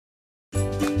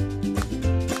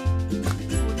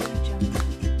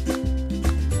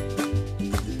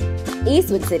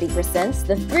Eastwood City presents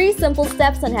the 3 simple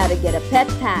steps on how to get a pet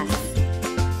pass.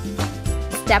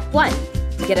 Step 1.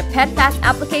 Get a pet pass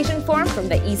application form from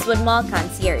the Eastwood Mall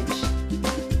concierge.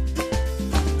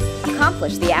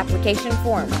 Accomplish the application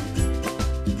form.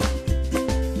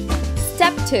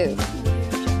 Step 2.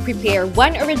 Prepare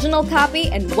 1 original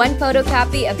copy and 1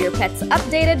 photocopy of your pet's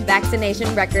updated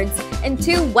vaccination records and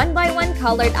 2 1x1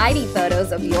 colored ID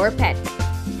photos of your pet.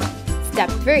 Step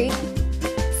 3.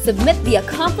 Submit the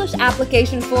accomplished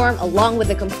application form along with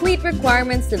the complete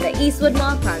requirements to the Eastwood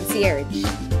Mall concierge.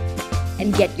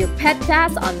 And get your pet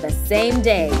pass on the same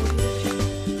day.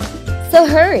 So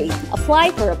hurry! Apply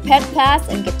for a pet pass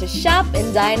and get to shop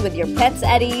and dine with your pets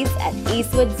at ease at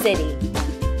Eastwood City.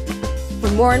 For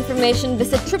more information,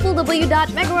 visit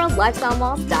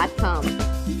www.megaworldlifestylemalls.com.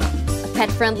 A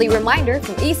pet-friendly reminder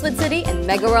from Eastwood City and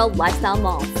Megaworld Lifestyle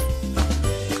Malls.